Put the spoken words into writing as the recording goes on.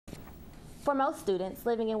For most students,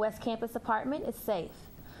 living in West Campus apartment is safe,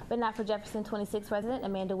 but not for Jefferson 26 resident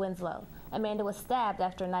Amanda Winslow. Amanda was stabbed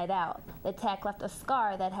after a night out. The attack left a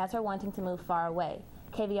scar that has her wanting to move far away.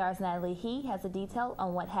 KVR's Natalie has a detail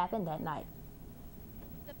on what happened that night.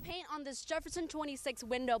 The paint on this Jefferson 26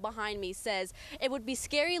 window behind me says it would be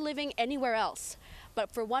scary living anywhere else.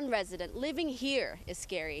 But for one resident, living here is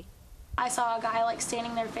scary. I saw a guy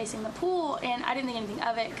standing there facing the pool, and I didn't think anything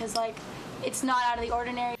of it because it's not out of the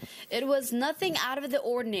ordinary. It was nothing out of the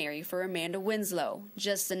ordinary for Amanda Winslow,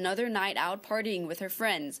 just another night out partying with her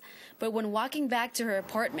friends. But when walking back to her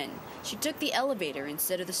apartment, she took the elevator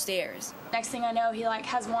instead of the stairs. Next thing I know, he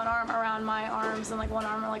has one arm around my arms and one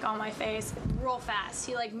arm on my face real fast.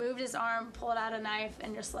 He moved his arm, pulled out a knife,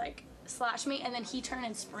 and just slashed me, and then he turned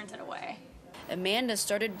and sprinted away. Amanda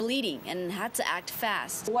started bleeding and had to act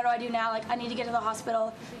fast. What do I do now? I need to get to the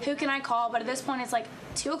hospital. Who can I call? But at this point, it's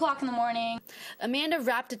 2 o'clock in the morning. Amanda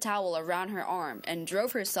wrapped a towel around her arm and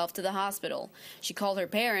drove herself to the hospital. She called her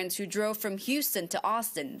parents, who drove from Houston to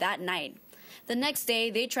Austin that night. The next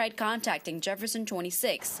day, they tried contacting Jefferson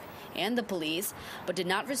 26 and the police, but did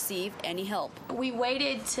not receive any help. We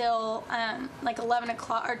waited till 11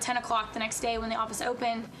 o'clock or 10 o'clock the next day when the office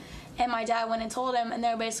opened, and my dad went and told him, and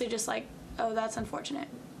they were basically just oh, that's unfortunate.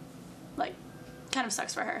 Kind of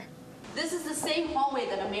sucks for her. This is the same hallway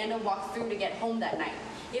that Amanda walked through to get home that night.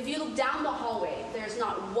 If you look down the hallway, there's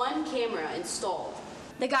not one camera installed.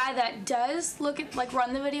 The guy that does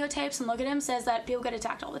run the videotapes and look at him says that people get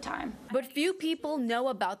attacked all the time. But few people know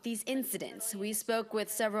about these incidents. We spoke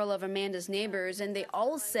with several of Amanda's neighbors, and they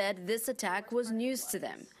all said this attack was news to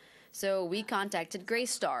them. So we contacted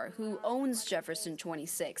Graystar, who owns Jefferson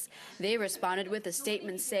 26. They responded with a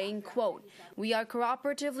statement saying, quote, "We are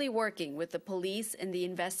cooperatively working with the police in the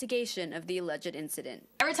investigation of the alleged incident."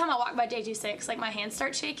 Every time I walk by J26, my hands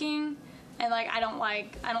start shaking, and I don't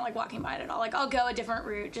like walking by it at all. I'll go a different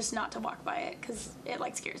route just not to walk by it because it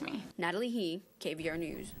scares me. Natalie, KVR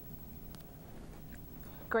News.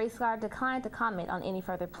 Graystar declined to comment on any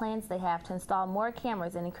further plans they have to install more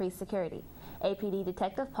cameras and increase security. APD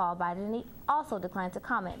Detective Paul Biden also declined to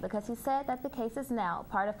comment because he said that the case is now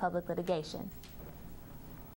part of public litigation.